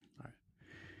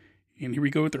And here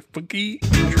we go with our funky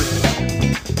intro.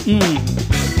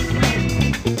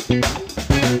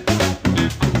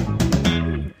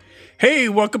 Hey,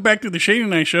 welcome back to the Shane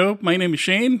and I Show. My name is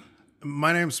Shane.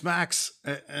 My name's Max.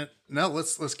 No,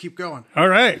 let's keep going. All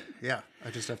right. Yeah, I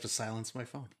just have to silence my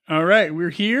phone. All right, we're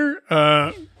here.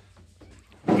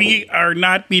 We are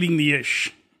not beating the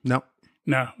ish. No.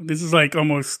 No, this is like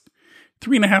almost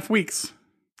 3.5 weeks.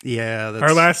 Yeah,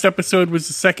 Our last episode was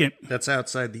the second. That's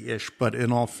outside the ish, but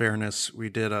in all fairness, we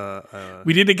did a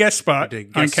guest spot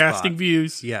on Casting spot.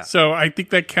 Views. Yeah. So I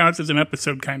think that counts as an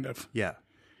episode, kind of. Yeah.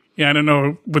 Yeah, I don't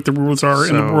know what the rules are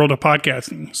in the world of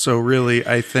podcasting. So really,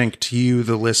 I think to you,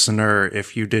 the listener,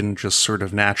 if you didn't just sort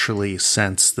of naturally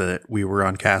sense that we were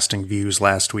on Casting Views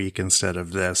last week instead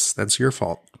of this, that's your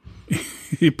fault.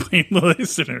 You blame the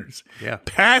listeners. Yeah.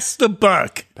 Pass the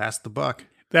buck. Pass the buck.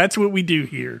 That's what we do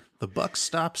here. The buck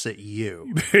stops at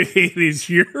you. It is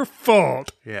your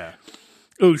fault. Yeah.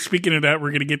 Oh, speaking of that,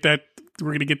 we're gonna get that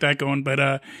going.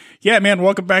 But yeah, man,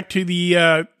 welcome back to the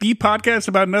podcast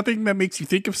about nothing that makes you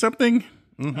think of something.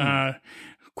 Mm-hmm.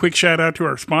 Quick shout out to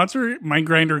our sponsor,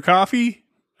 Mindgrinder Coffee.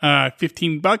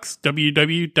 $15,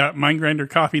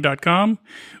 www.mindgrindercoffee.com.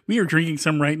 We are drinking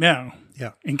some right now.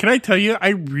 Yeah. And can I tell you, I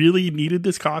really needed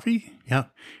this coffee. Yeah.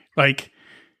 Like,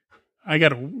 I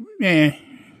gotta, yeah,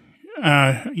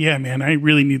 man, I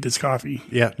really need this coffee.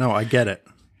 Yeah. No, I get it.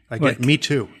 Me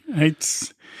too.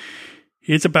 It's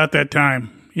about that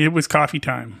time. It was coffee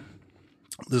time.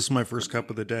 This is my first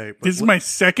cup of the day. This is my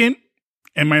second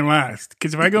and my last.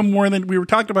 Because if I go more than, we were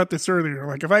talking about this earlier,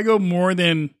 like if I go more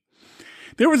than,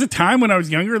 there was a time when I was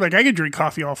younger, like I could drink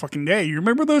coffee all fucking day. You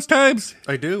remember those times?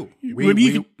 I do.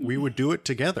 We would do it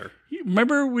together.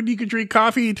 Remember when you could drink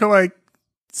coffee until like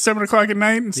 7 o'clock at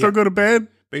night and still go to bed?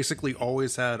 Basically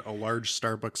always had a large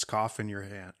Starbucks cup in your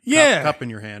hand. Yeah. Cup in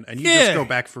your hand. And you just go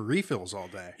back for refills all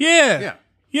day. Yeah.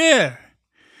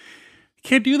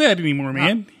 Can't do that anymore,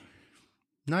 man.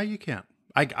 No, you can't.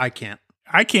 I can't.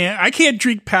 I can't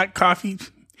drink coffee.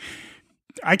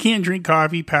 I can't drink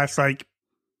coffee past like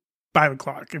 5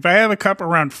 o'clock. If I have a cup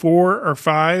around 4 or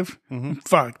 5, I'm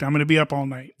fucked. I'm going to be up all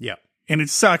night. Yeah. And it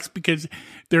sucks because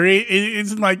it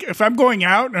isn't like if I'm going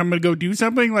out and I'm going to go do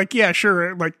something, like, yeah,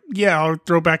 sure. Like, yeah, I'll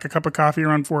throw back a cup of coffee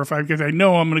around 4 or 5 because I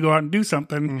know I'm going to go out and do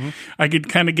something. Mm-hmm. I could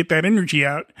kind of get that energy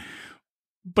out.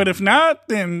 But if not,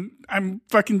 then I'm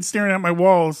fucking staring at my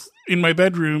walls in my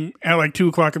bedroom at like 2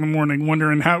 o'clock in the morning,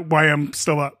 wondering why I'm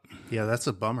still up. Yeah, that's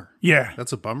a bummer. Yeah.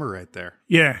 That's a bummer right there.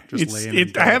 Yeah. Just laying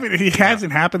in bed. It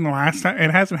hasn't happened the last time.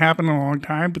 It hasn't happened in a long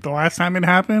time, but the last time it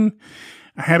happened,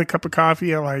 I had a cup of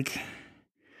coffee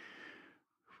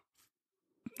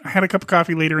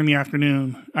later in the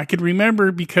afternoon. I could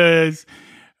remember because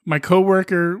my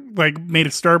coworker like made a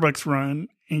Starbucks run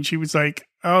and she was like,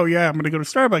 "Oh yeah, I'm going to go to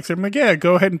Starbucks." I'm like, "Yeah,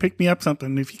 go ahead and pick me up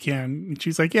something if you can." And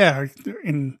she's like, "Yeah."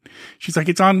 And she's like,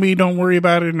 "It's on me. Don't worry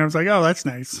about it." And I was like, "Oh, that's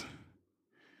nice.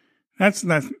 That's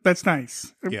nice."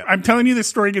 Yeah. I'm telling you, this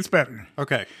story gets better.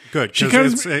 Okay, good.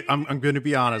 I'm going to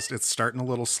be honest. It's starting a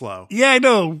little slow. Yeah, I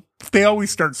know. They always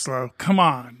start slow. Come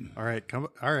on. All right. All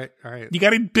right. You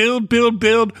got to build,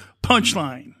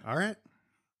 punchline. All right.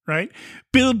 Right?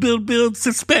 Build,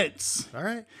 suspense. All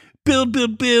right.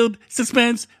 Build,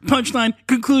 suspense, punchline,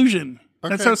 conclusion.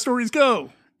 Okay. That's how stories go.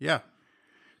 Yeah.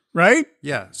 Right?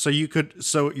 Yeah. So your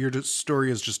story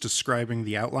is just describing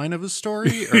the outline of a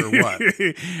story or what?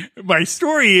 My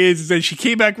story is that she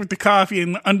came back with the coffee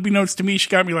and unbeknownst to me, she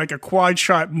got me like a quad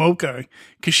shot mocha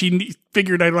because she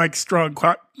figured I like strong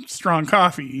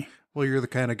coffee. Well, you're the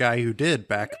kind of guy who did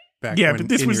back. Yeah, but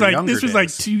this was like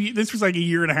a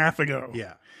year and a half ago.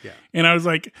 Yeah. Yeah. And I was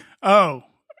like, oh,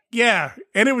 yeah.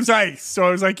 And it was ice. So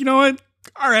I was like, you know what?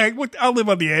 All right, I'll live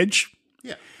on the edge.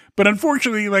 Yeah. But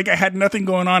unfortunately, like I had nothing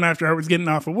going on after I was getting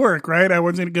off of work, right? I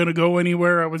wasn't going to go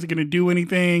anywhere. I wasn't going to do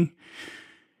anything.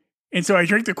 And so I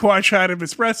drank the quad shot of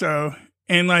espresso.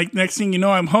 And like next thing you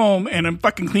know, I'm home and I'm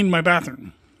fucking cleaning my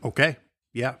bathroom. Okay.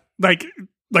 Yeah. Like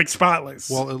spotless.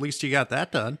 Well, at least you got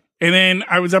that done. And then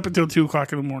I was up until 2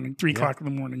 o'clock in the morning, 3 o'clock in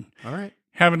the morning. All right.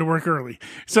 Having to work early.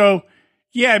 So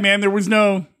yeah, man, there was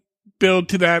no build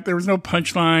to that. There was no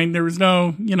punchline. There was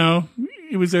no,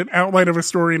 it was an outline of a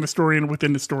story and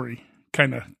within the story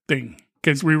kind of thing.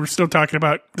 Because we were still talking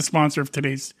about the sponsor of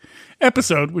today's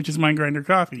episode, which is Mindgrinder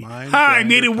Coffee. I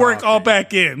made it work all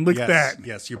back in. Look at that.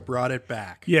 Yes, you brought it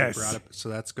back. Yes. So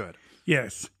that's good.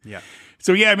 Yes. Yeah.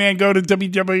 So yeah, man, go to that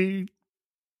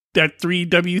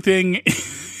 3W thing.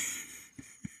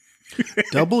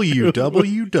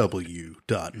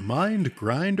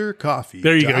 www.mindgrindercoffee.com.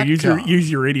 There you go. Use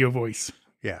your radio voice.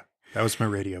 Yeah, that was my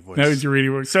radio voice. That was your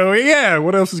radio voice. So yeah,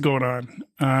 what else is going on?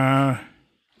 I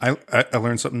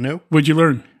learned something new. What'd you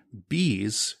learn?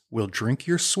 bees will drink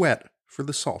your sweat for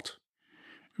the salt.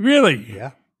 Really?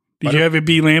 Yeah. Did you have a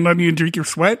bee land on you and drink your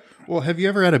sweat? Well, have you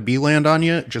ever had a bee land on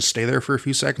you, just stay there for a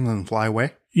few seconds and fly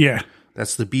away? Yeah.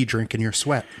 That's the bee drinking your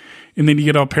sweat. And then you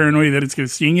get all paranoid that it's going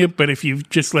to sting you. But if you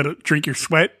just let it drink your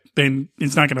sweat, then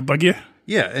it's not going to bug you.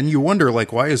 Yeah, and you wonder,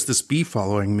 like, why is this bee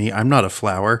following me? I'm not a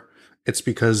flower. It's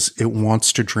because it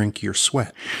wants to drink your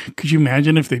sweat. Could you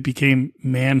imagine if they became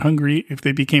man hungry? If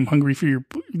they became hungry for your,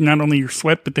 not only your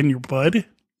sweat, but then your blood?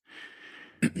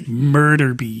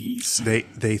 Murder bees.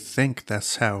 They think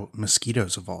that's how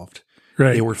mosquitoes evolved.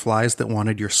 Right. They were flies that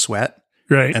wanted your sweat.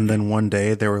 Right. And then one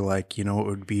day they were like, you know what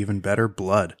would be even better?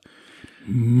 Blood.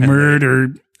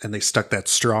 Murder. And they stuck that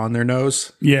straw in their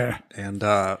nose Yeah. and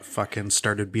fucking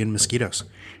started being mosquitoes.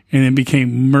 And then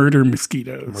became murder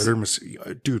mosquitoes.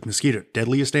 Dude, mosquito,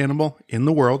 deadliest animal in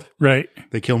the world. Right.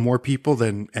 They kill more people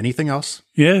than anything else.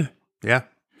 Yeah. Yeah.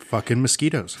 Fucking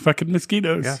mosquitoes. Fucking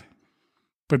mosquitoes. Yeah.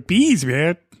 But bees,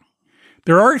 man.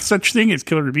 There are such thing as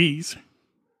killer bees.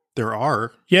 There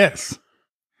are. Yes.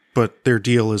 But their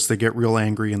deal is they get real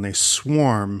angry and they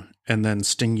swarm and then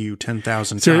sting you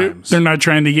 10,000 So times. they're not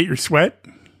trying to get your sweat?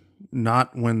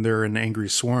 Not when they're an angry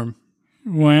swarm.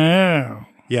 Wow.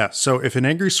 Yeah, so if an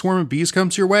angry swarm of bees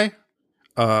comes your way,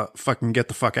 fucking get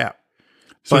the fuck out.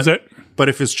 So is that... But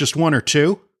if it's just one or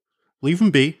two, leave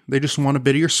them be. They just want a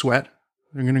bit of your sweat.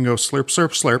 They're going to go slurp, slurp,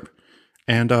 slurp,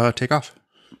 and take off.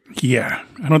 Yeah.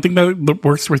 I don't think that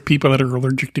works with people that are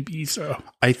allergic to bees, so...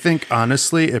 I think,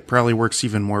 honestly, it probably works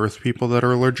even more with people that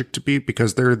are allergic to bee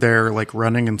because they're there, like,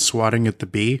 running and swatting at the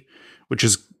bee, which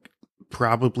is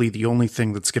probably the only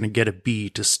thing that's going to get a bee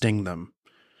to sting them.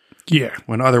 Yeah.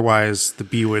 When otherwise, the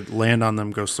bee would land on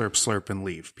them, go slurp, slurp, and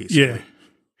leave peacefully. Yeah.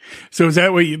 So is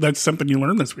that that's something you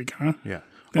learned this week, huh? Yeah.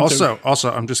 Also,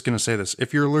 I'm just going to say this.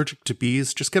 If you're allergic to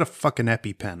bees, just get a fucking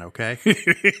EpiPen, okay?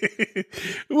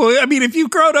 Well, I mean, if you've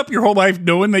grown up your whole life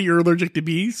knowing that you're allergic to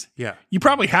bees, Yeah. you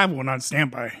probably have one on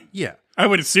standby. Yeah. I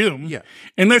would assume. Yeah.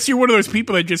 Unless you're one of those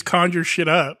people that just conjure shit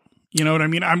up. You know what I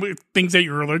mean? Things that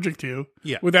you're allergic to.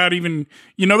 Yeah. Without even,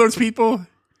 those people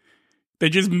that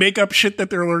just make up shit that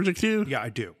they're allergic to? Yeah, I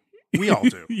do. We all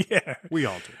do. Yeah. We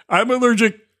all do. I'm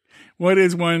allergic.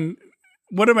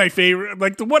 One of my favorite,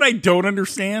 like the one I don't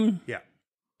understand. Yeah.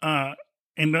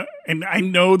 And I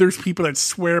know there's people that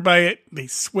swear by it. They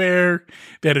swear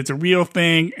that it's a real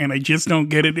thing, and I just don't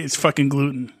get it. It's fucking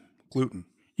gluten. Gluten.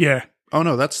 Yeah. Oh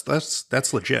no, that's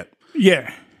legit.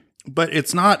 Yeah. But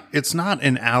it's not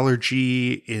an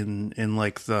allergy in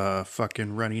like the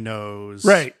fucking runny nose,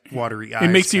 Right. watery eyes.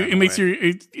 It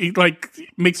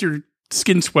makes your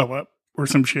skin swell up or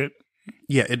some shit.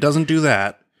 Yeah, it doesn't do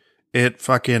that. It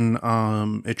fucking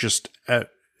it just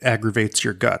aggravates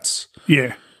your guts.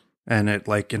 Yeah. And it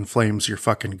like inflames your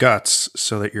fucking guts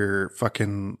so that you're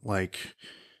fucking like,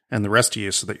 and the rest of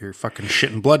you so that you're fucking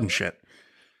shitting blood and shit.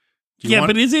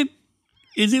 But is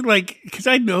it like, because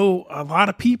I know a lot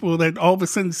of people that all of a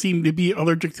sudden seem to be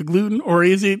allergic to gluten, or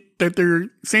is it that they're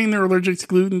saying they're allergic to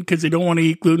gluten because they don't want to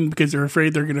eat gluten because they're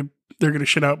afraid they're gonna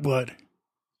shit out blood?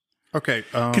 Okay.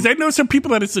 Because I know some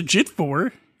people that it's legit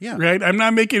for. Yeah. Right. I'm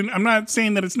not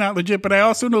saying that it's not legit, but I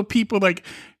also know people like,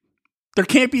 there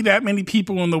can't be that many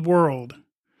people in the world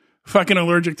fucking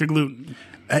allergic to gluten.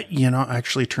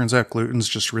 Actually, turns out gluten's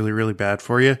just really, really bad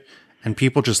for you. And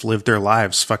people just live their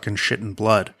lives fucking shitting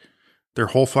blood. Their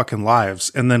whole fucking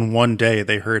lives. And then one day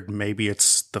they heard maybe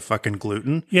it's the fucking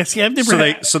gluten. Yeah, see, I've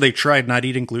never So they tried not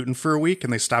eating gluten for a week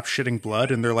and they stopped shitting blood.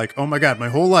 And they're like, oh my God, my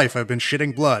whole life I've been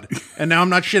shitting blood. And now I'm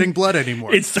not shitting blood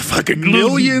anymore. It's the fucking gluten.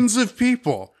 Millions of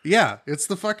people. Yeah, it's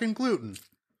the fucking gluten.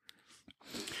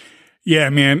 Yeah,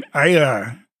 man. I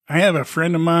have a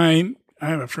friend of mine.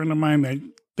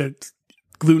 That's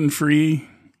gluten free,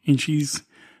 and she's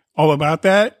all about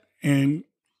that. And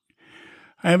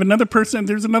I have another person.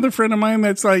 There's another friend of mine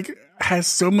that's like has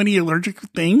so many allergic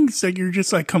things that you're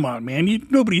just like, come on, man.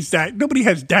 Nobody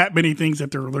has that many things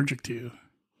that they're allergic to,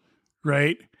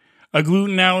 right? A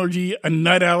gluten allergy, a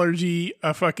nut allergy,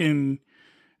 a fucking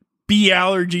bee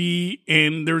allergy,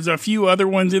 and there's a few other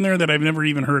ones in there that I've never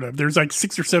even heard of. There's like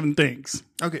 6 or 7 things.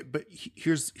 Okay, but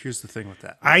here's the thing with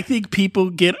that. I think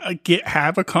people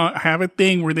have a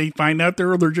thing where they find out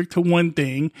they're allergic to one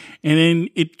thing, and then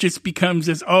it just becomes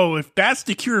this, oh, if that's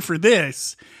the cure for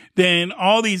this, then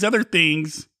all these other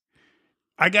things,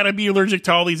 I got to be allergic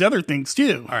to all these other things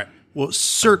too. All right. Well,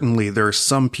 certainly there are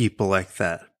some people like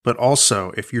that. But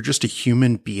also, if you're just a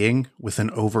human being with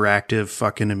an overactive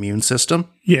fucking immune system,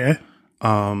 yeah,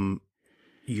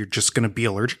 you're just going to be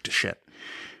allergic to shit.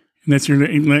 And that's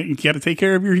you got to take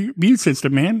care of your immune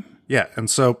system, man. Yeah, and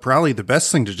so probably the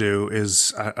best thing to do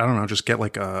is, I don't know, just get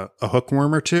like a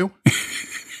hookworm or two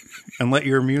and let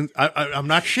your immune. I'm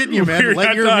not shitting you, man. We're Let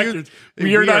not your doctors. immune.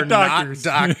 We are not doctors.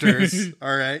 doctors.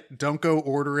 All right. Don't go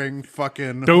ordering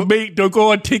fucking. Don't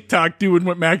go on TikTok doing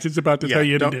what Max is about to tell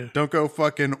you to do. Don't go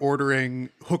fucking ordering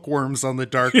hookworms on the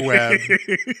dark web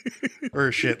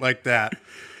or shit like that.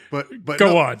 But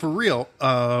Go on. For real.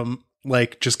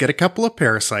 Like just get a couple of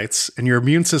parasites, and your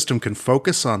immune system can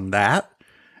focus on that,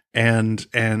 and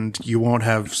you won't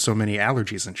have so many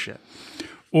allergies and shit.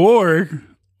 Or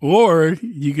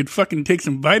you could fucking take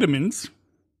some vitamins.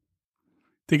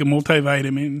 Take a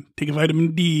multivitamin. Take a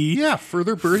vitamin D. Yeah,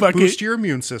 further boost your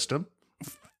immune system.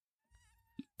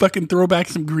 Fucking throw back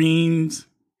some greens.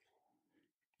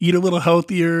 Eat a little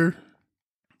healthier.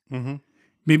 Mm-hmm.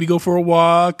 Maybe go for a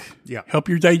walk. Yeah. Help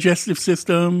your digestive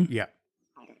system. Yeah.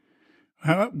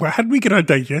 How did we get our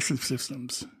digestive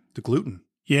systems? The gluten.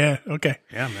 Yeah. Okay.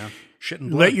 Yeah, man. Shit and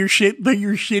blood. Let your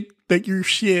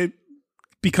shit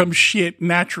become shit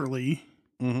naturally.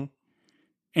 Mm-hmm.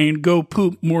 And go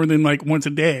poop more than like once a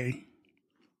day.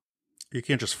 You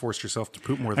can't just force yourself to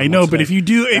poop more than I know, once a but day. if you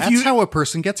do, That's how a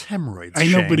person gets hemorrhoids. I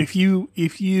know, Shane. but if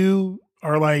you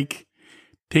are like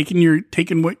taking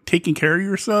care of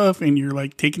yourself and you're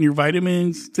like taking your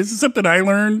vitamins, this is something I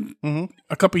learned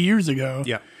a couple years ago.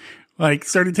 Yeah. Like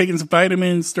started taking some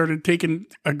vitamins, started taking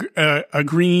a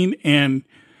green, and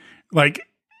like,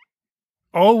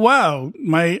 oh wow,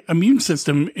 my immune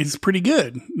system is pretty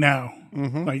good now.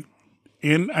 Mm-hmm. Like,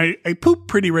 and I poop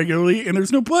pretty regularly, and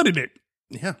there's no blood in it.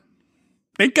 Yeah.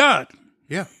 Thank God.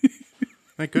 Yeah.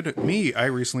 Thank goodness. I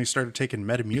recently started taking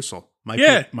Metamucil.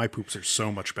 My poops are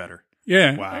so much better.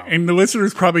 Yeah. Wow. And the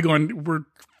listeners probably going, we're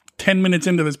 10 minutes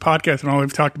into this podcast, and all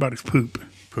we've talked about is poop.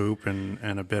 Poop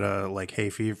and a bit of like hay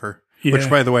fever. Yeah.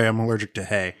 Which, by the way, I'm allergic to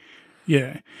hay.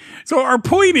 Yeah. So my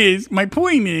point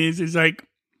is like,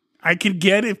 I can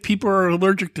get if people are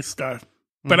allergic to stuff,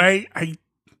 but I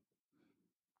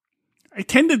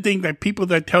tend to think that people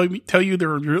that tell you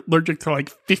they're allergic to like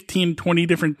 15, 20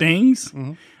 different things,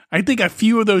 I think a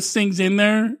few of those things in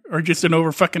there are just an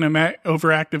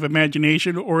overactive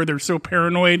imagination, or they're so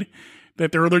paranoid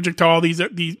that they're allergic to all these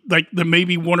like the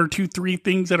maybe 1 or 2, 3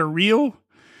 things that are real,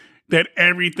 that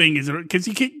everything is, because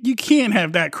you can't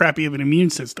have that crappy of an immune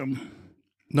system.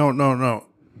 No.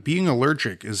 Being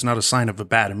allergic is not a sign of a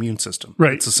bad immune system.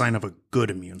 Right. It's a sign of a good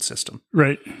immune system.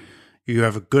 Right. You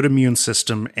have a good immune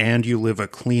system and you live a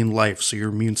clean life, so your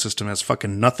immune system has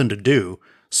fucking nothing to do.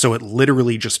 So it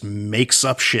literally just makes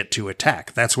up shit to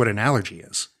attack. That's what an allergy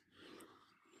is.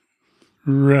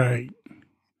 Right.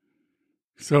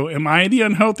 So am I the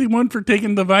unhealthy one for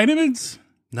taking the vitamins?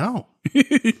 No.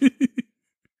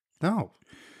 No.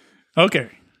 Okay.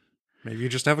 Maybe you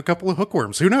just have a couple of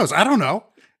hookworms. Who knows? I don't know.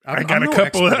 I got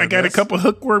a couple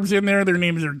hookworms in there. Their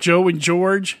names are Joe and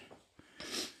George.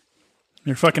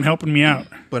 They're fucking helping me out.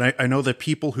 But I know that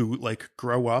people who like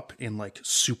grow up in like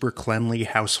super cleanly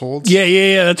households.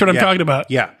 Yeah. That's what I'm talking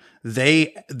about. Yeah.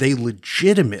 They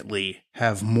legitimately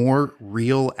have more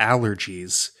real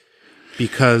allergies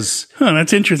because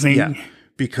That's interesting. Yeah.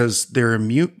 Because they're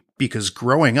immune, because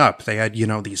growing up they had,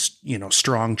 these,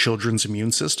 strong children's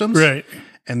immune systems. Right.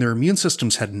 And their immune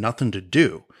systems had nothing to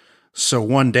do. So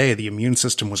one day the immune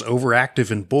system was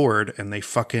overactive and bored, and they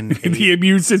fucking the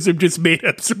immune system just made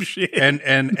up some shit.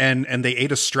 and they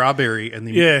ate a strawberry, and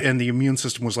the immune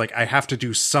system was like, I have to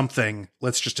do something.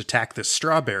 Let's just attack this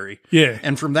strawberry. Yeah.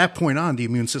 And from that point on, the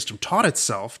immune system taught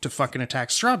itself to fucking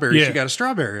attack strawberries. Yeah. You got a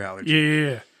strawberry allergy.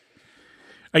 Yeah.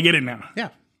 I get it now. Yeah.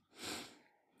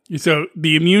 So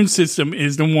the immune system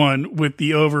is the one with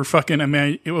the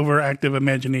overactive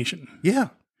imagination. Yeah.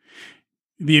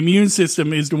 The immune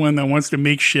system is the one that wants to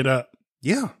make shit up.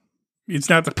 Yeah. It's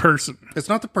not the person. It's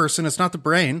not the person. It's not the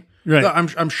brain. Right.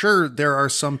 I'm sure there are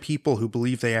some people who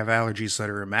believe they have allergies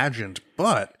that are imagined,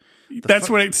 but that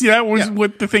was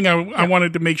what the thing I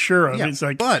wanted to make sure of. Yeah, It's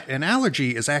like, but an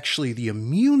allergy is actually the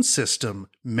immune system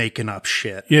making up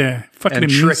shit. Yeah, fucking and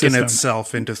immune tricking system.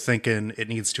 itself into thinking it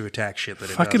needs to attack shit that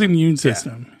it Fucking doesn't. immune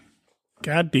system.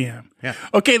 God damn. Yeah.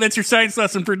 Okay, that's your science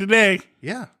lesson for today.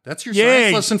 Yeah, that's your Yay.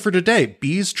 science lesson for today.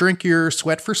 Bees drink your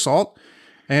sweat for salt,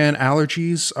 and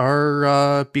allergies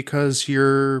are because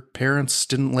your parents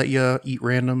didn't let you eat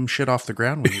random shit off the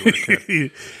ground when you were a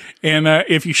kid. And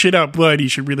if you shit out blood, you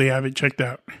should really have it checked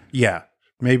out. Yeah.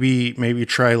 Maybe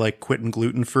try like quitting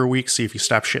gluten for a week, see if you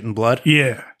stop shitting blood.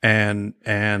 Yeah. And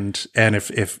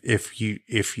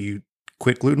if you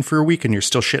quit gluten for a week and you're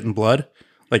still shitting blood,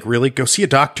 like really go see a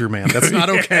doctor, man. That's not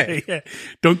okay. Yeah.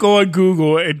 Don't go on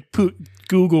Google and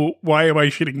Google, why am I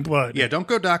shitting blood? Yeah, don't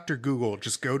go Dr. Google.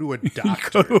 Just go to a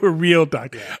doctor. Go to a real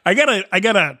doctor. Yeah. I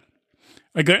got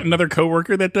another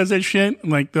coworker that does that shit.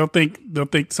 Like they'll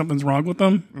think something's wrong with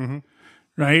them.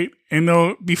 right? And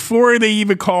they'll, before they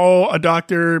even call a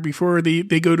doctor, before they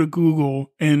go to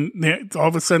Google, and all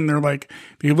of a sudden they're like,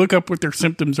 they look up what their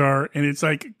symptoms are, and it's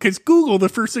like, because Google, the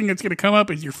first thing that's going to come up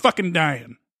is you're fucking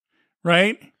dying,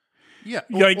 right? Yeah.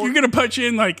 Like, you're going to punch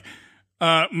in, like,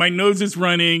 my nose is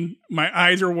running, my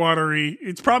eyes are watery.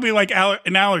 It's probably like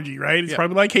an allergy, right? It's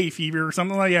probably like hay fever or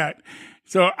something like that.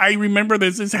 So I remember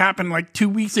this happened like 2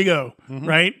 weeks ago,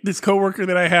 right? This coworker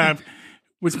that I have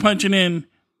was punching in,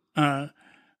 my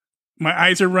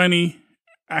eyes are runny,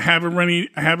 I have a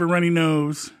runny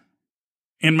nose,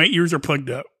 and my ears are plugged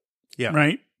up. Yeah.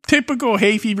 Right? Typical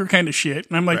hay fever kind of shit.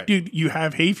 And I'm like, dude, you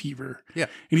have hay fever. Yeah.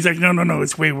 And he's like, no,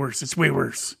 it's way worse. It's way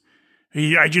worse.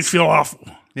 I just feel awful.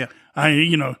 Yeah.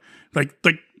 Like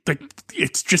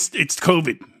it's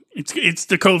COVID. It's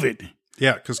the COVID.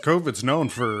 Yeah, because COVID's known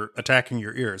for attacking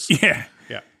your ears. Yeah.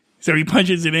 Yeah. So he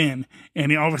punches it in,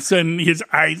 and all of a sudden his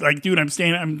eyes, like, dude,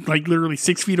 I'm like literally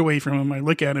 6 feet away from him. I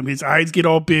look at him, his eyes get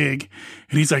all big,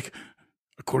 and he's like,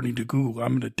 according to Google,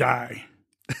 I'm going to die.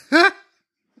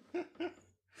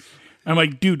 I'm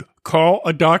like, dude, call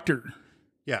a doctor.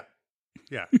 Yeah.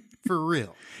 Yeah. For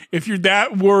real. If you're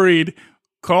that worried,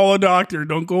 call a doctor.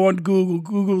 Don't go on Google.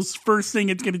 Google's first thing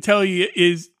it's going to tell you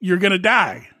is you're going to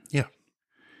die. Yeah.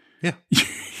 Yeah.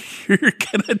 You're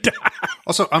going to die.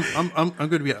 Also, I'm going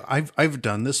to be, I've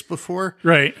done this before.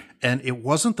 Right. And it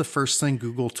wasn't the first thing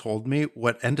Google told me.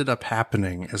 What ended up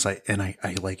happening is I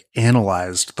like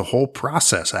analyzed the whole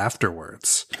process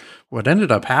afterwards. What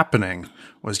ended up happening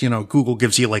was, Google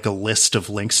gives you like a list of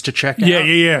links to check out.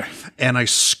 Yeah. And I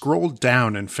scrolled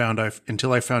down and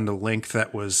until I found a link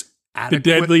that was the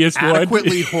deadliest one.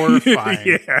 Adequately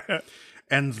horrifying. Yeah.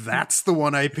 And that's the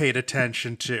one I paid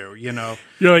attention to, You're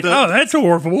like, oh, that's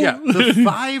horrible. Yeah, the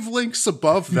 5 links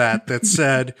above that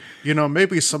said,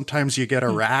 maybe sometimes you get a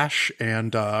rash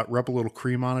and rub a little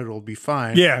cream on it, it'll be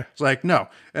fine. Yeah. It's like, no.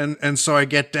 And so I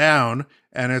get down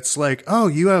and it's like, oh,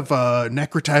 you have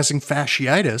necrotizing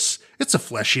fasciitis. It's a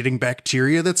flesh-eating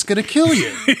bacteria that's going to kill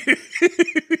you.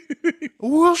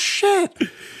 Well, shit.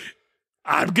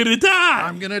 I'm going to die.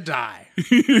 I'm going to die.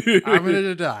 I'm going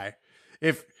to die.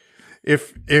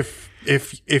 If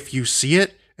you see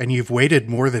it and you've waited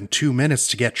more than 2 minutes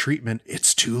to get treatment,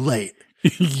 it's too late.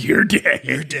 You're dead.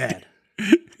 You're dead.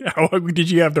 How long did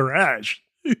you have the rash?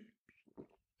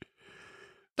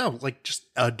 No, like just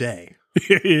a day.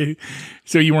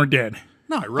 So you weren't dead.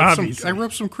 No, I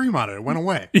rubbed some cream on it. It went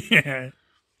away.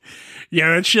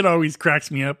 Yeah, that shit always cracks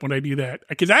me up when I do that.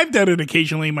 Because I've done it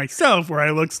occasionally myself where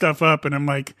I look stuff up and I'm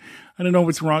like, I don't know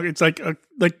what's wrong. It's like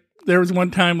there was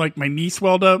one time like my knee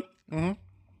swelled up. Mm-hmm.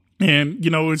 And,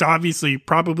 it was obviously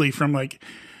probably from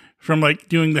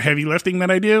doing the heavy lifting that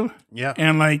I do. Yeah.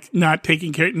 And like not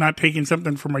taking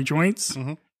something for my joints.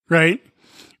 Mm-hmm. Right.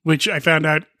 Which I found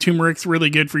out turmeric's really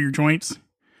good for your joints.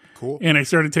 Cool. And I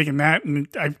started taking that, and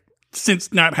I've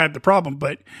since not had the problem.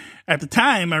 But at the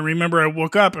time, I remember I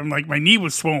woke up and like my knee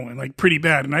was swollen, like pretty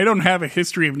bad. And I don't have a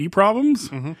history of knee problems.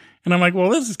 Mm-hmm. And I'm like, well,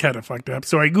 this is kind of fucked up.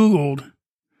 So I Googled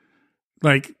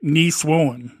like knee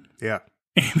swollen. Yeah.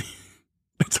 And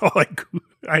that's all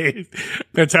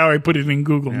that's how I put it in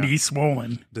Google, knee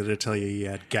swollen. Did it tell you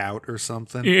had gout or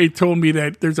something? It told me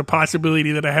that there's a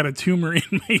possibility that I had a tumor in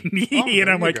my knee. And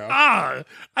I'm like, I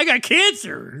got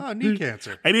cancer. Oh, knee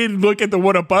cancer. I didn't look at the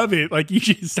one above it like you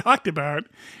just talked about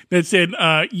that said,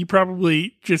 you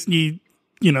probably just need,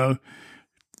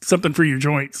 something for your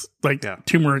joints, like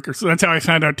turmeric. So that's how I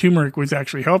found out turmeric was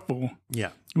actually helpful. Yeah.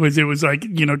 It was like,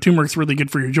 turmeric's really good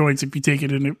for your joints if you take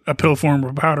it in a pill form or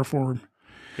a powder form.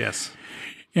 Yes.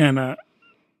 And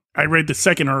I read the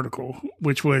second article,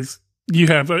 which was you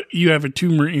have a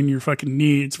tumor in your fucking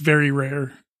knee. It's very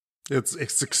rare. It's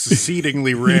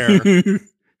exceedingly rare.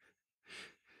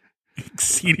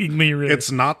 Exceedingly rare.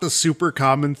 It's not the super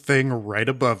common thing right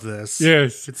above this.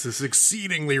 Yes. It's this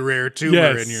exceedingly rare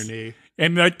tumor in your knee.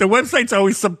 And like the website's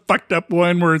always some fucked up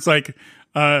one where it's like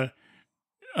the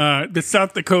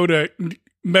South Dakota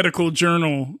Medical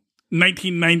Journal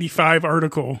 1995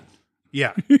 article.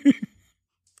 Yeah.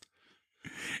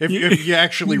 If you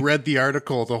actually read the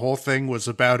article, the whole thing was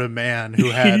about a man who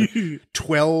had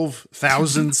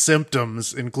 12,000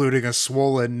 symptoms, including a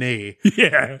swollen knee.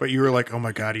 Yeah. But you were like, oh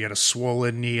my God, he had a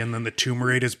swollen knee and then the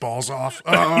tumor ate his balls off.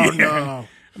 Oh, no.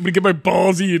 I'm going to get my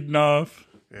balls eaten off.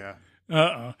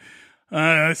 Yeah.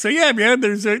 So yeah, man,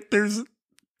 there's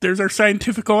our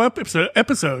scientifical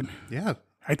episode. Yeah.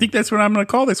 I think that's what I'm going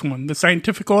to call this one, the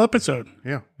scientifical episode.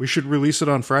 Yeah. We should release it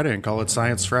on Friday and call it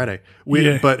Science Friday.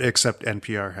 But except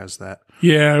NPR has that.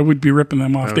 Yeah, I would be ripping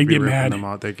them off. They get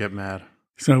mad. They get mad.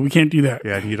 So we can't do that.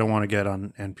 Yeah, and you don't want to get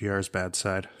on NPR's bad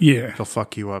side. Yeah. They'll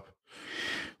fuck you up.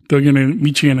 They're going to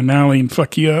meet you in an alley and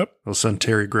fuck you up. They'll send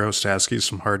Terry Gross to ask you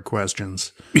some hard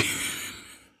questions.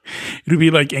 It'll be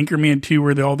like Anchorman 2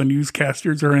 where all the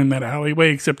newscasters are in that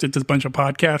alleyway, except it's a bunch of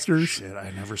podcasters. Shit,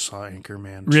 I never saw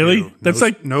Anchorman 2. Really? That's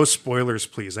no spoilers,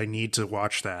 please. I need to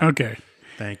watch that. Okay.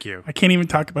 Thank you. I can't even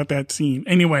talk about that scene.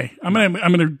 Anyway, I'm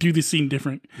gonna do the scene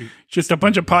different. Just a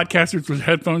bunch of podcasters with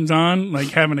headphones on, like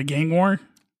having a gang war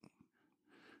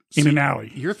in an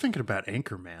alley. You're thinking about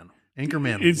Anchorman.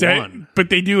 Anchorman Is 1. But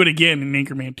they do it again in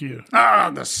Anchorman 2.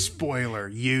 The spoiler.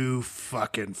 You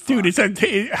fucking fuck.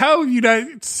 Dude, how have you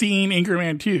not seen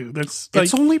Anchorman 2? That's like,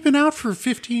 it's only been out for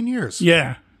 15 years.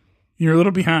 yeah, you're a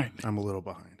little behind. I'm a little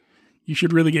behind. You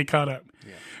should really get caught up.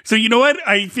 Yeah. So you know what?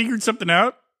 I figured something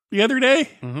out the other day.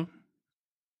 Mm-hmm.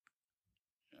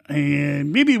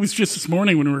 And maybe it was just this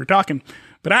morning when we were talking.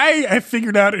 But I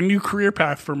figured out a new career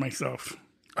path for myself.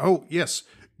 Oh, yes.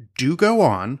 Do go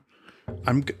on.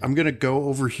 I'm going to go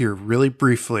over here really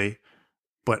briefly.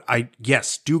 But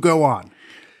do go on.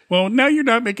 Well, now you're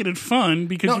not making it fun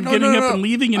because you're getting up and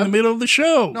leaving in the middle of the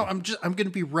show. No, I'm going to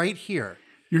be right here.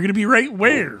 You're going to be right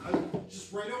where? I'm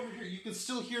just right over here. You can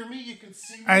still hear me. You can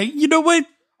see me. You know what?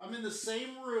 I'm in the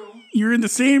same room. You're in the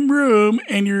same room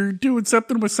and you're doing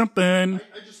something with something.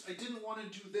 I didn't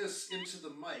want to do this into the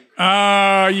mic.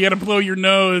 You got to blow your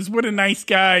nose. What a nice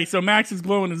guy. So Max is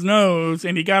blowing his nose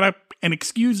and he got up and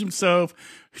excused himself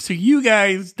so you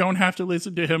guys don't have to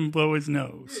listen to him blow his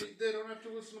nose. They don't have to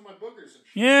listen to my boogers and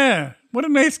shit. Yeah. What a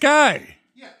nice guy.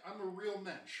 Yeah, I'm a real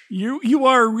mensch. You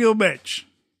are a real bitch.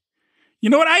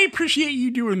 You know what? I appreciate you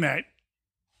doing that.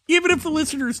 Even if the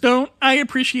listeners don't, I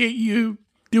appreciate you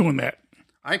doing that.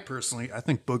 I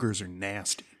think boogers are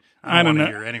nasty. I don't know.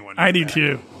 Hear anyone I do that.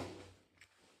 too.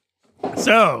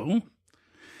 So,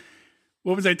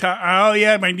 what was I talking? Oh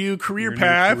yeah, my new career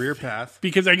path. Career path.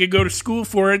 Because I could go to school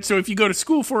for it. So if you go to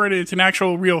school for it, it's an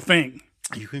actual real thing.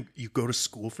 You go to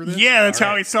school for this? Yeah, that's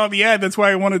how I saw the ad. That's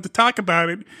why I wanted to talk about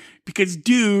it. Because,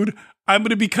 dude, I'm going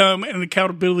to become an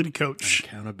accountability coach.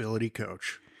 Accountability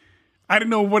coach. I don't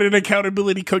know what an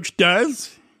accountability coach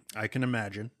does. I can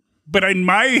imagine. But in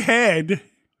my head,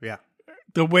 Yeah.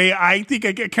 the way I think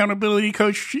an accountability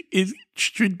coach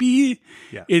should be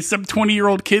is some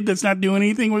 20-year-old kid that's not doing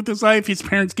anything with his life. His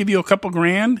parents give you a couple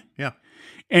grand. Yeah.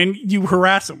 And you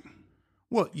harass him.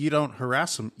 Well, you don't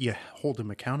harass him. You hold him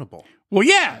accountable. Well,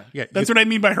 yeah. Yeah, That's what I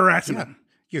mean by harassing him.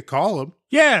 You call him.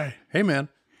 Yeah. Hey, man,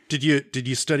 did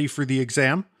you study for the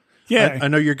exam? Yeah. I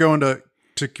know you're going to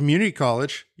community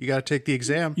college. You got to take the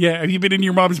exam. Yeah. Have you been in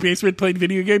your mom's basement playing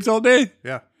video games all day?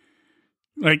 Yeah.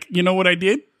 Like, you know what I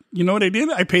did?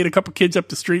 I paid a couple kids up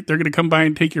the street. They're going to come by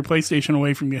and take your PlayStation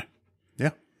away from you.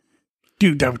 Yeah.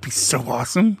 Dude, that would be so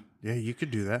awesome. Yeah, you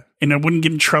could do that. And I wouldn't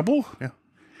get in trouble. Yeah.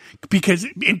 Because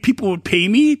people would pay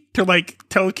me to, like,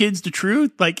 tell kids the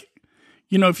truth. Like,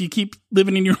 you know, if you keep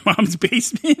living in your mom's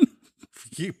basement. If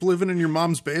you keep living in your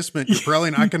mom's basement, you're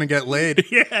probably not going to get laid.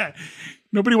 Yeah.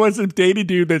 Nobody wants to date a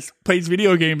dude that plays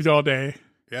video games all day.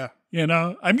 Yeah. You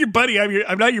know, I'm your buddy.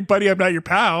 I'm not your buddy. I'm not your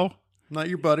pal. I'm not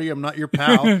your buddy. I'm not your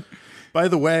pal. By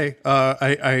the way,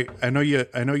 I know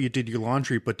you did your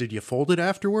laundry, but did you fold it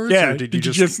afterwards? Yeah. Or did you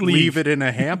just leave it in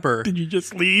a hamper? Did you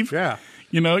just leave? Yeah.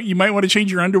 You know, you might want to change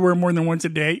your underwear more than once a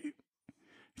day.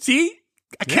 See?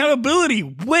 Accountability,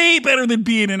 way better than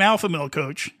being an alpha male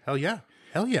coach. Hell yeah.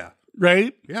 Hell yeah.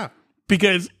 Right? Yeah.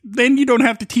 Because then you don't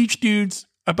have to teach dudes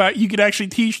you could actually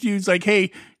teach dudes like,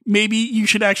 hey, maybe you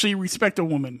should actually respect a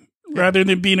woman rather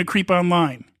than being a creep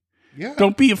online. Yeah.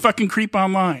 Don't be a fucking creep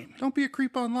online. Don't be a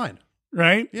creep online.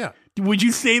 Right? Yeah. Would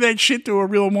you say that shit to a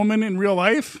real woman in real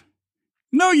life?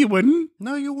 No, you wouldn't.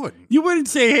 No, you wouldn't. You wouldn't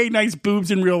say, hey, nice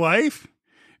boobs in real life.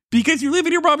 Because you live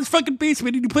in your mom's fucking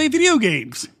basement and you play video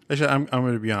games. Actually, I'm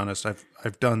going to be honest.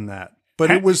 I've done that,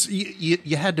 but it was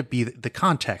you had to be. The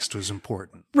context was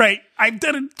important, right? I've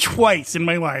done it twice in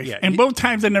my life, and both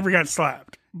times I never got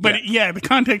slapped. But yeah, the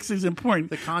context is important.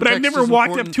 The context but I've never is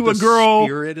walked important. up to a The girl.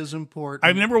 Spirit is important.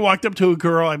 I've never walked up to a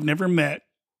girl I've never met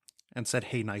and said,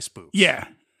 "Hey, nice boobs." Yeah,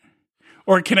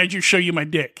 or can I just show you my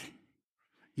dick?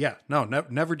 Yeah, no,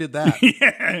 never did that.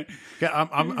 Yeah,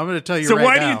 I'm going to tell you. So right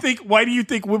why now, do you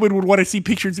think women would want to see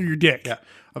pictures of your dick? Yeah,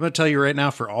 I'm going to tell you right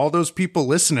now. For all those people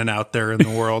listening out there in the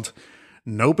world,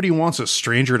 nobody wants a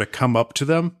stranger to come up to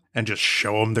them and just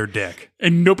show them their dick,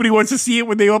 and nobody wants to see it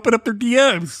when they open up their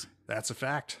DMs. That's a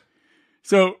fact.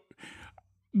 So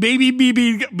maybe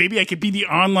I could be the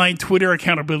online Twitter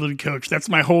accountability coach. That's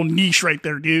my whole niche right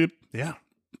there, dude. Yeah,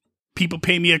 people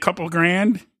pay me a couple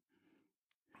grand.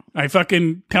 I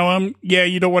fucking tell them, yeah,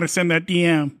 you don't want to send that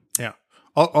DM. Yeah.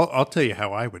 I'll tell you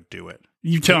how I would do it.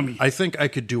 You tell me. I think I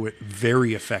could do it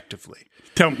very effectively.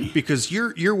 Tell me. Because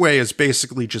your way is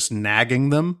basically just nagging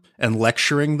them and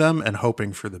lecturing them and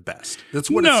hoping for the best. That's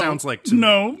what it sounds like to me.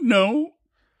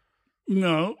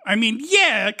 No. I mean,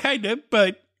 yeah, kind of,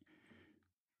 but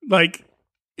like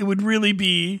it would really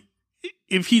be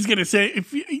if he's going to say,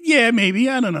 maybe,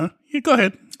 I don't know. Yeah, go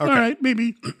ahead. Okay. All right,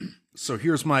 maybe. So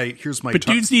here's my But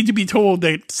dudes need to be told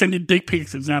that sending dick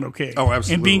pics is not okay. Oh,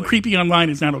 absolutely. And being creepy online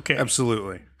is not okay.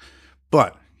 Absolutely.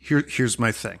 But here's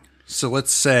my thing. So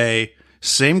let's say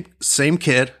same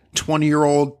kid,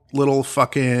 20-year-old little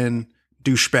fucking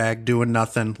douchebag doing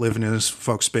nothing, living in his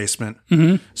folks' basement.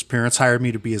 Mm-hmm. His parents hired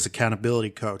me to be his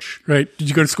accountability coach. Right. Did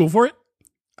you go to school for it?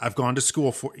 I've gone to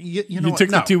school for you know you took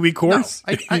the 2-week course?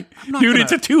 No, I'm not Dude,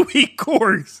 it's a 2-week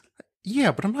course.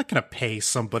 Yeah, but I'm not going to pay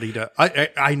somebody to.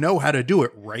 I know how to do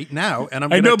it right now, and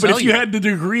I'm. I know, but if you you had the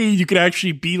degree, you could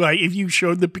actually be like, if you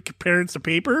showed the parents the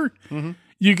paper,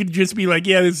 you could just be like,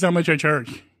 "Yeah, this is how much I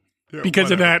charge because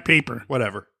of that paper."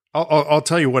 Whatever. I'll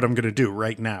tell you what I'm going to do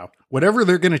right now. Whatever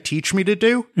they're going to teach me to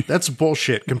do, that's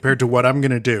bullshit compared to what I'm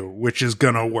going to do, which is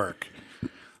going to work.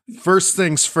 First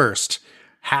things first,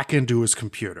 hack into his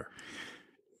computer.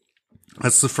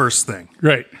 That's the first thing.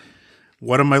 Right.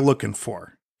 What am I looking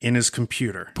for in his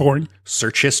computer? Porn.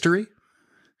 Search history.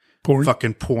 Porn.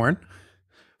 Fucking porn.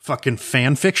 Fucking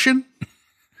fan fiction.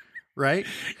 Right?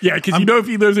 Yeah, because you know if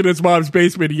he lives in his mom's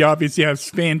basement, he obviously has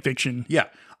fan fiction. Yeah.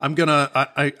 I'm gonna.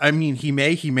 I mean, he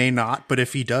may not, but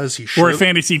if he does, he should. Or a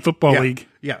fantasy football league.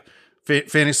 Yeah,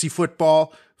 fantasy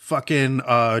football, fucking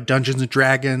Dungeons and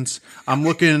Dragons. I'm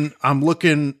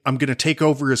gonna take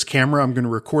over his camera. I'm gonna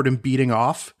record him beating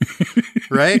off.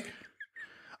 Right.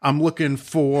 I'm looking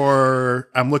for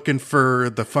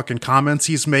the fucking comments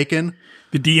he's making,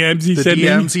 the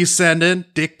DMs he's sending,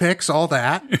 dick pics, all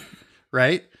that.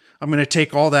 Right. I'm gonna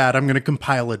take all that. I'm gonna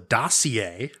compile a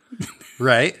dossier.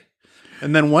 Right.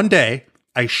 And then one day,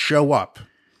 I show up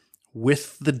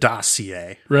with the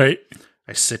dossier. Right.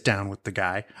 I sit down with the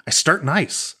guy. I start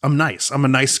nice. I'm nice. I'm a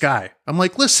nice guy. I'm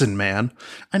like, listen, man,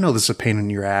 I know this is a pain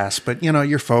in your ass, but, you know,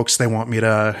 your folks, they want me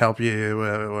to help you.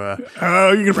 You're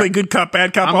going to play good cop,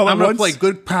 bad cop all at once? I'm going to play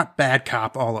good cop, bad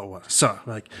cop all at once. So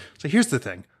here's the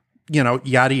thing. You know,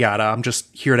 yada, yada. I'm just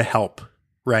here to help.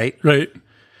 Right? Right.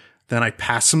 Then I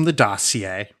pass him the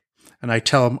dossier, and I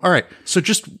tell him, all right, so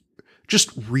just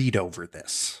read over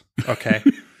this. Okay.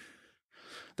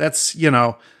 That's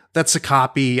a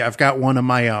copy. I've got one of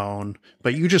my own,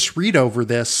 but you just read over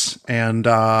this and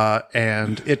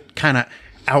it kind of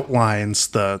outlines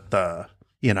the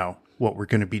what we're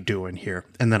going to be doing here.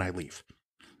 And then I leave.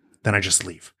 Then I just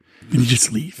leave. And you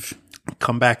just leave.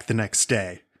 Come back the next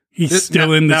day. He's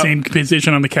still in the same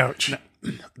position on the couch.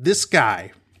 This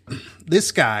guy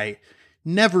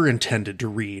never intended to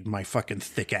read my fucking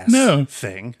thick ass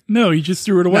thing. No, he just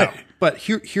threw it away. No, but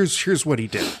here's what he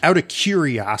did. Out of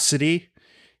curiosity,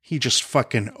 he just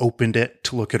fucking opened it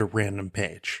to look at a random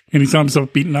page. And he saw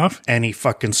himself beaten off? And he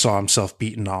fucking saw himself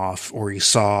beaten off, or he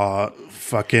saw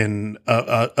fucking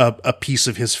a piece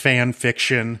of his fan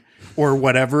fiction or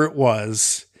whatever it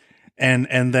was.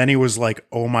 And then he was like,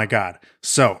 oh my God.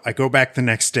 So I go back the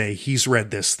next day. He's read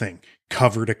this thing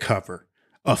cover to cover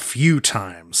a few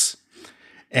times.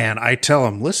 And I tell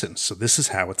him, listen, so this is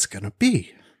how it's going to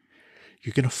be.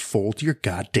 You're going to fold your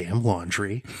goddamn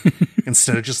laundry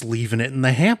instead of just leaving it in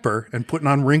the hamper and putting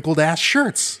on wrinkled ass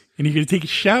shirts. And you're going to take a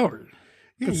shower.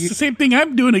 Yeah, it's the same thing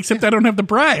I'm doing, except I don't have the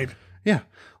bribe. Yeah.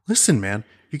 Listen, man,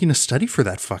 you're going to study for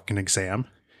that fucking exam.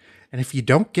 And if you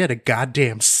don't get a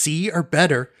goddamn C or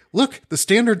better, look, the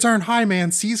standards aren't high,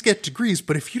 man. C's get degrees.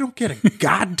 But if you don't get a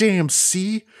goddamn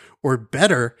C or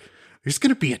better, there's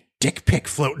going to be a dick pic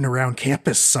floating around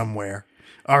campus somewhere.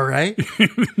 All right?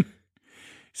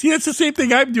 See, that's the same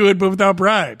thing I'm doing, but without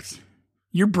bribes.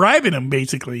 You're bribing him,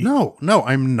 basically. No,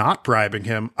 I'm not bribing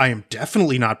him. I am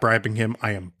definitely not bribing him.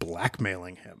 I am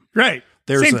blackmailing him. Right.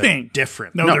 There's same a thing.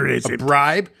 difference. No, there isn't. A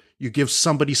bribe, you give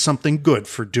somebody something good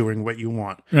for doing what you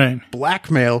want. Right.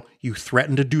 Blackmail, you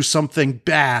threaten to do something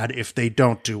bad if they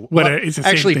don't do. It's the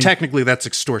same actually, thing. Technically, that's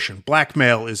extortion.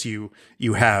 Blackmail is you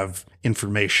have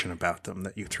information about them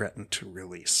that you threaten to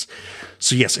release.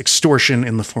 So yes, extortion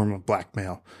in the form of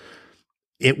blackmail.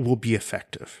 It will be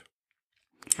effective.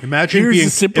 Imagine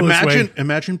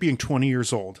being 20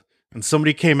 years old and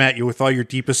somebody came at you with all your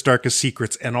deepest, darkest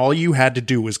secrets, and all you had to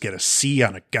do was get a C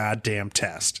on a goddamn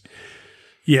test.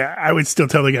 Yeah, I would still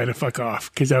tell the guy to fuck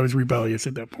off because I was rebellious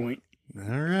at that point.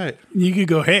 All right. You could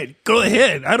go ahead. Go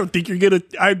ahead.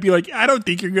 I'd be like, I don't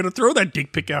think you're going to throw that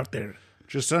dick pic out there.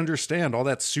 Just understand all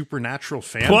that supernatural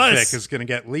fanfic Plus- is going to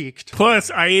get leaked.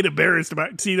 Plus, I ain't embarrassed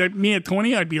about. See, like me at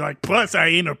 20, I'd be like, plus, I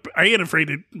ain't afraid.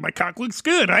 My cock looks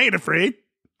good. I ain't afraid.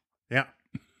 Yeah.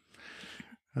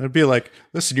 I'd be like,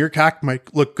 listen, your cock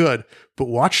might look good, but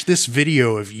watch this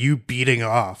video of you beating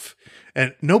off.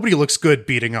 And nobody looks good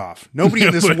beating off. Nobody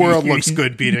in this world looks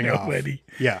good beating off. Nobody.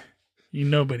 Yeah.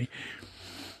 Nobody.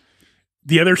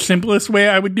 The other simplest way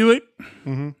I would do it,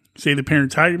 say the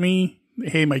parents hired me.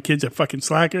 Hey, my kid's a fucking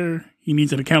slacker. He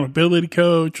needs an accountability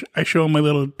coach. I show him my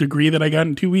little degree that I got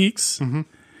in 2 weeks.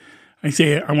 I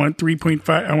say, I want 3.5.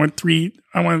 I want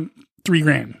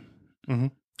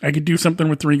 $3,000. I could do something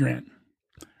with $3,000.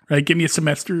 Right? Give me a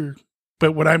semester.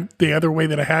 But the other way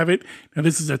that I have it, now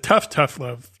this is a tough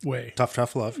love way.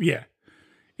 Tough love. Yeah.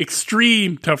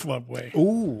 Extreme tough love way.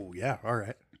 Ooh, yeah. All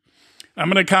right. I'm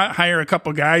going to hire a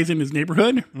couple guys in his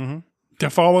neighborhood to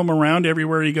follow him around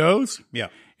everywhere he goes. Yeah.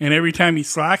 And every time he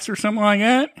slacks or something like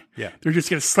that, Yeah. they're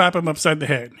just going to slap him upside the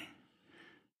head.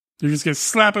 They're just going to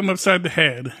slap him upside the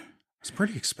head. It's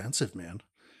pretty expensive, man.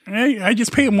 I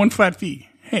just pay him one flat fee.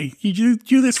 Hey, you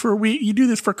do this for a week. You do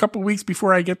this for a couple of weeks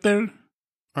before I get there.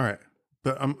 All right.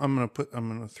 But I'm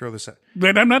gonna throw this out.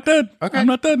 But I'm not done. Okay. I'm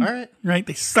not done. All right. Right?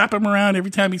 They slap him around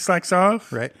every time he slacks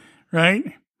off. Right.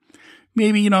 Right?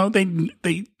 Maybe,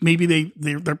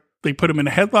 they put him in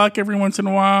a headlock every once in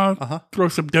a while. Throw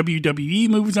some WWE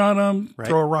moves on him. Right.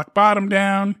 Throw a rock bottom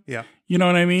down. Yeah. You know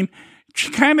what I mean?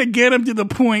 Kind of get him to the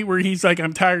point where he's like,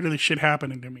 I'm tired of this shit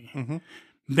happening to me.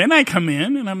 Then I come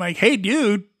in and I'm like, hey,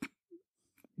 dude,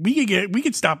 we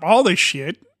could stop all this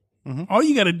shit. All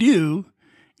you got to do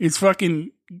is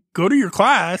fucking go to your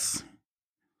class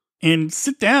and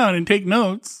sit down and take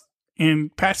notes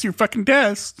and pass your fucking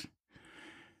test.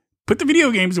 Put the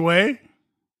video games away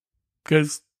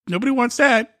because nobody wants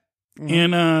that.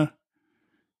 And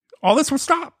all this will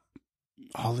stop.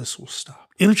 All this will stop.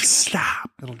 It'll just stop.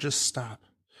 It'll just stop.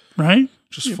 Right?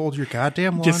 Just fold your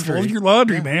goddamn laundry. Just fold your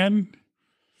laundry, man.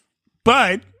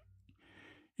 But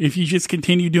if you just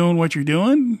continue doing what you're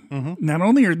doing, not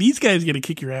only are these guys going to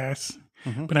kick your ass,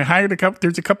 but I hired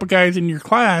there's a couple guys in your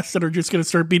class that are just going to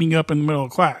start beating you up in the middle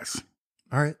of class.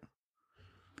 All right.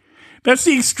 That's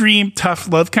the extreme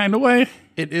tough love kind of way.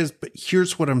 It is, but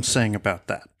here's what I'm saying about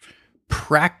that.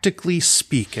 Practically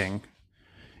speaking,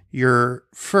 you're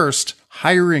first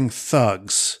hiring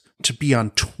thugs to be on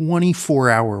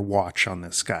 24-hour watch on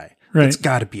this guy. Right. It's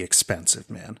got to be expensive,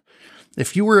 man.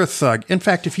 If you were a thug, in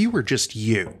fact, if you were just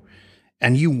you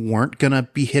and you weren't going to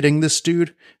be hitting this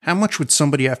dude, how much would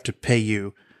somebody have to pay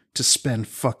you to spend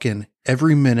fucking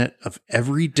every minute of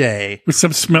every day with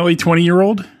some smelly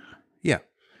 20-year-old? Yeah.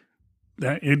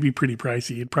 It'd be pretty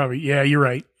pricey. It'd probably, yeah, you're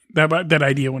right. That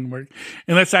idea wouldn't work.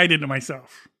 Unless I did it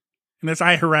myself. Unless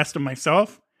I harassed him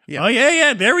myself. Yeah. Oh,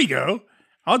 yeah, there we go.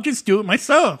 I'll just do it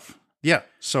myself. Yeah.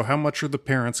 So how much are the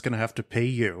parents going to have to pay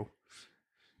you?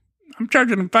 I'm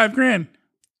charging them $5,000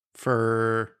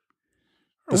 for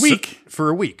a week. For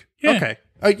a week. Yeah. Okay.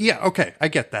 Okay. I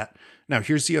get that. Now,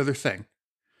 here's the other thing.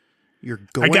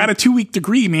 I got a 2-week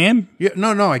degree, man. Yeah,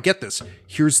 no, I get this.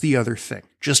 Here's the other thing.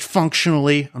 Just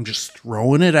functionally, I'm just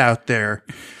throwing it out there.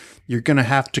 You're going to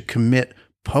have to commit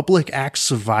public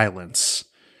acts of violence,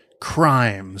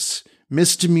 crimes,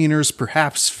 misdemeanors,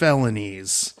 perhaps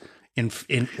felonies, in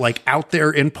like out there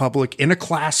in public, in a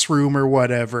classroom or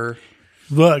whatever.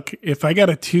 Look, if I got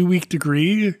a 2-week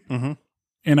degree and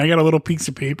I got a little piece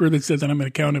of paper that says that I'm an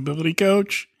accountability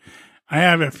coach, I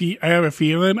have a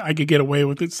feeling I could get away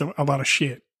with it. A lot of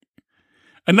shit.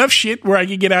 Enough shit where I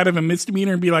could get out of a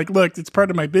misdemeanor and be like, look, it's part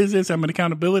of my business. I'm an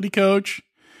accountability coach.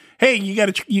 Hey, you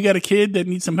got a kid that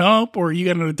needs some help, or you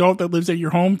got an adult that lives at your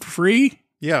home for free?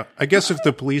 Yeah. I guess if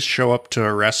the police show up to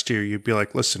arrest you, you'd be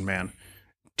like, listen, man,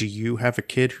 do you have a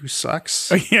kid who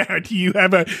sucks? Yeah. Do you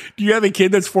have a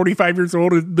kid that's 45 years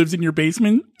old and lives in your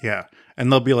basement? Yeah.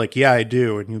 And they'll be like, yeah, I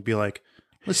do. And you'd be like,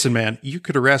 listen, man, you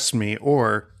could arrest me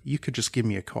or you could just give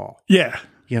me a call. Yeah.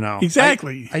 You know,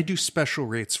 exactly. I do special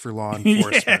rates for law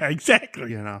enforcement. Yeah,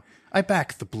 exactly. You know, I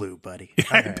back the blue, buddy.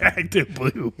 I back the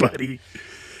blue, buddy.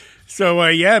 So,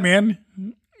 yeah, man,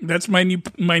 that's my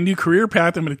new career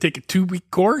path. I'm going to take a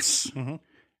 2-week course. I'm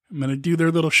going to do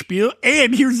their little spiel.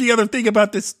 And here's the other thing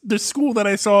about this school that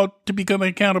I saw to become an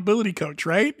accountability coach,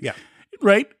 right? Yeah.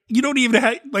 Right? You don't even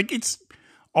have,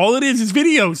 all it is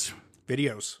videos.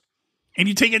 Videos. And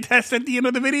you take a test at the end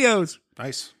of the videos.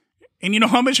 Nice. And you know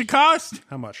how much it cost?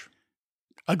 How much?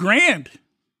 $1,000.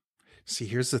 See,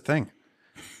 here's the thing.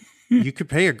 You could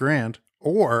pay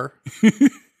 $1,000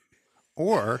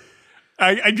 or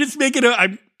I just make it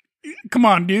Come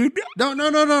on, dude.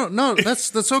 No.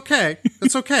 That's okay.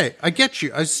 That's okay. I get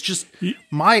you. It's just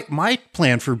my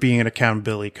plan for being an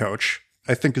accountability coach,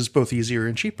 I think, is both easier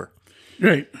and cheaper.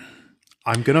 Right.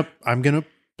 I'm gonna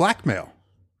blackmail.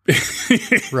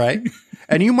 Right?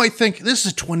 And you might think this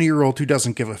is a 20-year-old who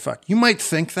doesn't give a fuck. You might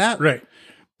think that. Right.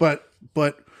 But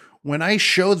when I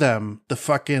show them the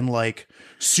fucking like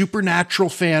supernatural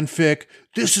fanfic,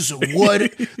 this is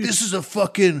a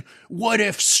fucking what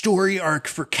if story arc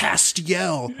for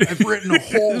Castiel. I've written a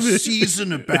whole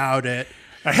season about it.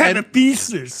 I had a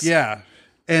thesis. Yeah.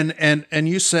 And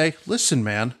you say, listen,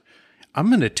 man, I'm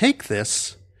going to take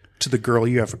this to the girl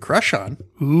you have a crush on.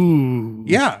 Ooh.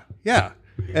 Yeah.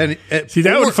 And see,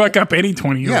 that would fuck up any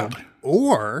 20-year-old. Yeah.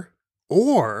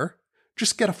 Or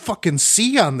just get a fucking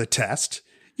C on the test.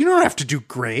 You don't have to do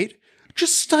great.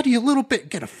 Just study a little bit,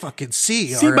 get a fucking C.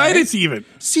 C minus even.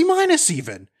 C minus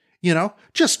even. You know,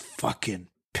 just fucking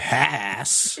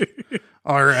pass.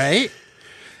 All right.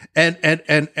 And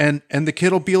the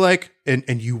kid will be like,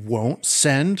 and you won't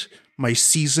send my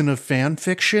season of fan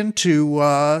fiction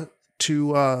to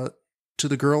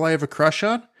the girl I have a crush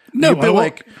on? No, you'll be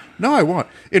like, no, I won't.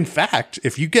 In fact,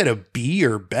 if you get a B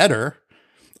or better,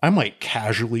 I might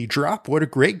casually drop what a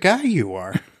great guy you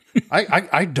are.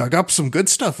 I dug up some good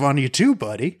stuff on you too,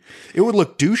 buddy. It would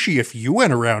look douchey if you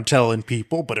went around telling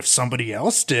people, but if somebody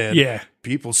else did,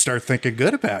 people start thinking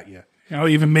good about you. I'll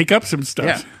even make up some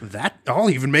stuff. Yeah, I'll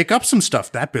even make up some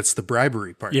stuff. That bit's the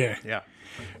bribery part. Yeah.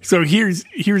 So here's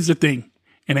the thing,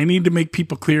 and I need to make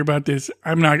people clear about this.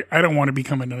 I don't want to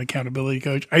become an accountability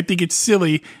coach. I think it's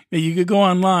silly that you could go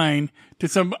online to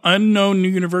some unknown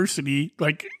university,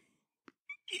 like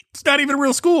it's not even a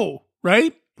real school,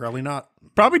 right? Probably not.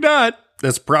 Probably not.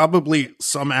 That's probably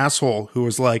some asshole who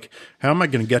was like, how am I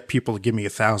going to get people to give me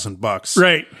 $1,000?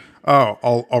 Right.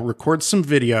 Oh, I'll record some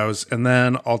videos and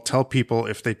then I'll tell people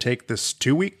if they take this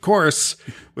 2-week course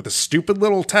with a stupid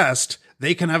little test,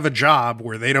 they can have a job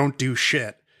where they don't do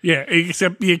shit. Yeah,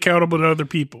 except be accountable to other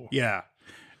people. Yeah.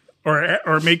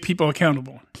 Or make people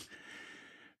accountable.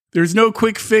 There's no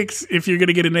quick fix if you're going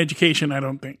to get an education, I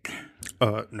don't think.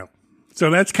 No. So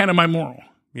that's kind of my moral.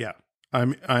 Yeah. I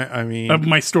mean, of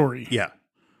my story. Yeah.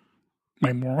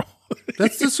 My moral.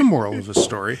 That's the moral of the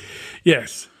story.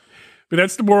 Yes. But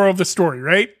that's the moral of the story,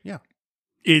 right? Yeah.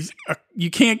 You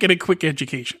can't get a quick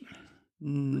education.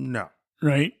 No.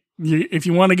 Right? If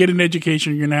you want to get an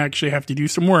education, you're going to actually have to do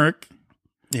some work.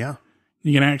 Yeah.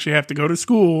 You're going to actually have to go to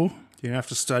school. You have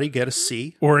to study, get a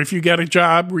C. Or if you got a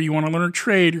job where you want to learn a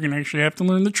trade, you're going to actually have to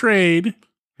learn the trade.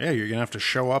 Yeah, you're going to have to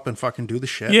show up and fucking do the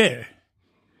shit. Yeah.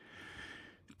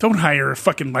 Don't hire a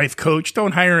fucking life coach.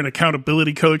 Don't hire an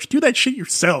accountability coach. Do that shit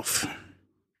yourself.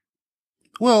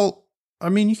 Well, I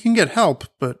mean, you can get help,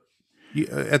 but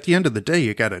at the end of the day,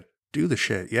 you got to do the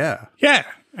shit. Yeah. Yeah.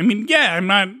 I mean, yeah,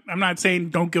 I'm not saying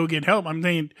don't go get help. I'm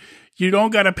saying you don't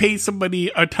got to pay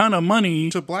somebody a ton of money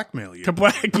to blackmail you.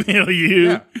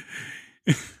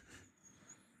 Yeah.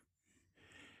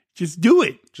 Just do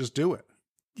it. Just do it.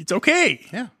 It's okay.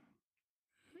 Yeah.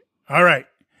 All right.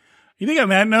 You think on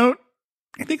that note,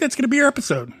 I think that's going to be our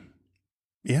episode.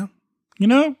 Yeah. You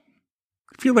know,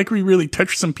 I feel like we really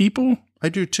touched some people. I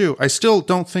do too. I still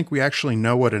don't think we actually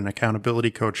know what an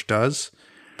accountability coach does,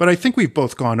 but I think we've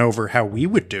both gone over how we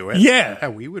would do it. Yeah.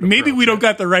 How we would Maybe we approach don't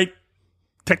got the right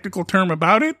technical term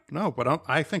about it. No, but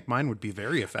I think mine would be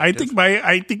very effective.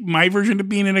 I think my version of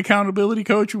being an accountability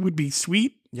coach would be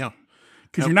sweet. Yeah.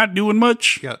 Because you're not doing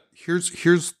much. Yeah. Here's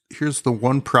the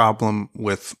one problem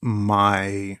with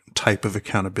my type of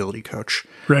accountability coach.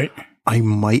 Right. I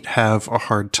might have a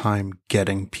hard time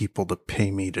getting people to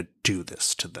pay me to do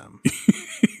this to them.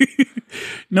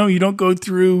 No, you don't go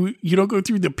through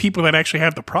the people that actually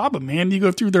have the problem, man. You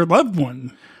go through their loved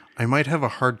one. I might have a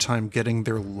hard time getting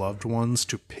their loved ones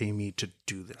to pay me to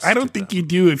do this. I don't think you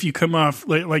do if you come off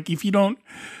like if you don't,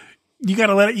 you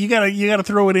gotta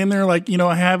throw it in there. Like, you know,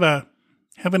 have an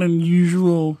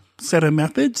unusual set of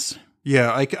methods.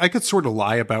 Yeah, I could sort of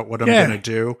lie about what I'm going to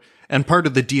do. And part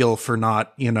of the deal for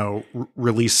not,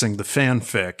 releasing the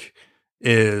fanfic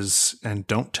is, and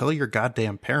don't tell your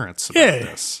goddamn parents about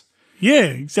this. Yeah,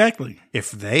 exactly.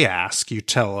 If they ask, you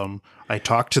tell them, I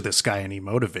talk to this guy and he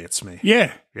motivates me.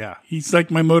 Yeah. Yeah. He's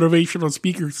like my motivational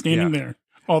speaker standing there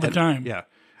all the time. Yeah.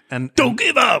 And don't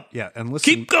give up. Yeah. And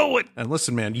listen. Keep going. And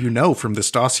listen, man, you know from this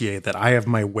dossier that I have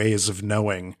my ways of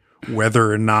knowing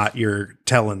whether or not you're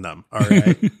telling them. All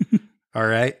right. All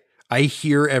right. I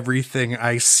hear everything.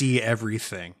 I see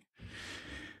everything.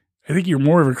 I think you're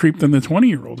more of a creep than the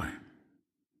 20-year-old.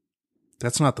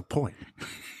 That's not the point.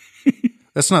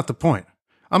 That's not the point.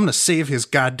 I'm going to save his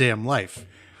goddamn life.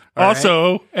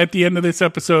 Also, at the end of this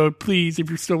episode, please, if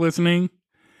you're still listening,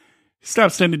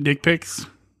 stop sending dick pics.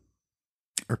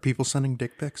 Are people sending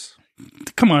dick pics?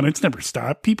 Come on, it's never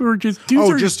stopped. People are just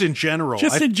dudes. Just in general.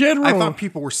 In general. I thought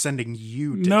people were sending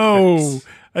you dick No, pics.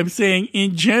 I'm saying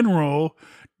in general,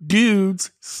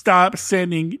 dudes, stop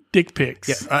sending dick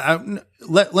pics. Yeah,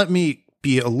 let me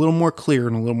be a little more clear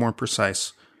and a little more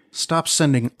precise. Stop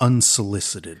sending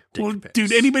unsolicited dick pics.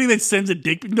 Dude, anybody that sends a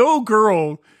dick pic, no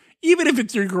girl, even if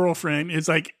it's your girlfriend, is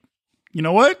like, you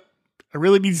know what? I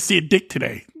really need to see a dick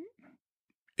today.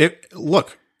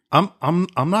 Look, I'm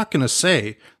not going to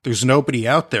say there's nobody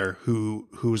out there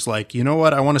who's like, you know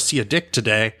what, I want to see a dick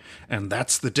today, and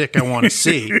that's the dick I want to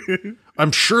see.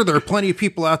 I'm sure there are plenty of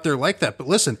people out there like that. But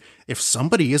listen, if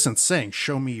somebody isn't saying,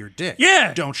 show me your dick,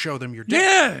 don't show them your dick.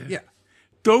 Yeah.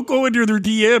 Don't go into their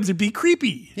DMs and be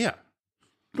creepy. Yeah.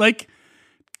 Like,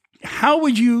 how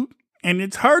would you, and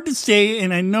it's hard to say,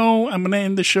 and I know I'm going to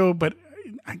end the show, but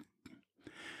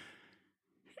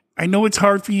I know it's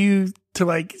hard for you to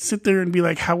like sit there and be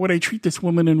like, how would I treat this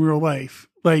woman in real life?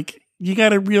 Like, you got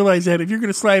to realize that if you're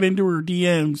going to slide into her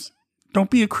DMs,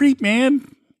 don't be a creep,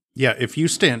 man. Yeah, if you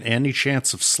stand any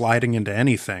chance of sliding into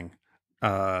anything,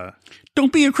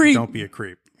 don't be a creep. Don't be a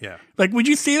creep. Yeah. Like, would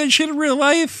you say that shit in real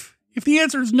life? If the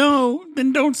answer is no,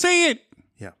 then don't say it.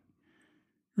 Yeah.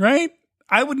 Right?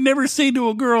 I would never say to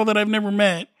a girl that I've never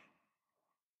met,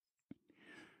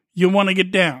 you want to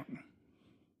get down.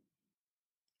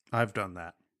 I've done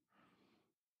that.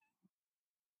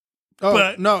 Oh,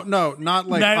 but no, not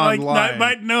like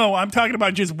online. No, I'm talking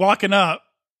about just walking up.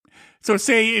 So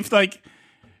say if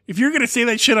you're going to say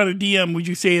that shit on a DM, would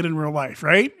you say it in real life,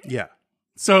 right? Yeah.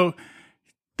 So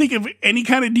think of any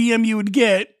kind of DM you would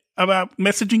get about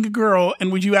messaging a girl,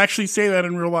 and would you actually say that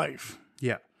in real life?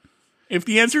 Yeah. If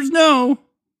the answer is no,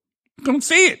 don't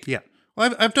say it. Yeah.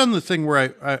 Well, I've done the thing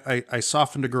where I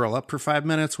softened a girl up for 5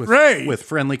 minutes with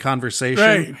friendly conversation,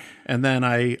 right. And then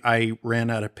I ran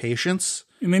out of patience.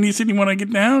 And then you said you want to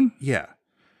get down? Yeah.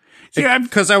 Yeah,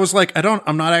 because I was like,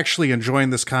 I'm not actually enjoying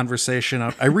this conversation.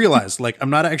 I realized like I'm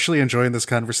not actually enjoying this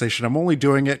conversation. I'm only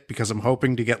doing it because I'm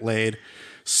hoping to get laid.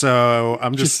 So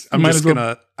I'm just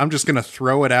gonna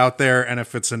throw it out there, and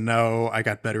if it's a no, I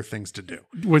got better things to do.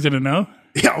 Was it a no?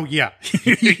 Yeah, oh yeah,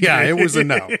 yeah, it was a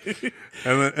no.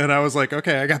 And I was like,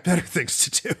 okay, I got better things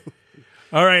to do.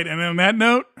 All right, and on that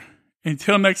note,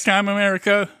 until next time,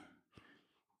 America,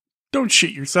 don't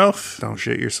shit yourself. Don't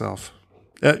shit yourself.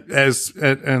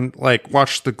 And like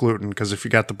watch the gluten, because if you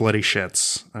got the bloody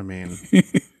shits, I mean,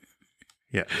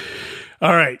 yeah.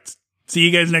 All right, see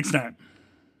you guys next time.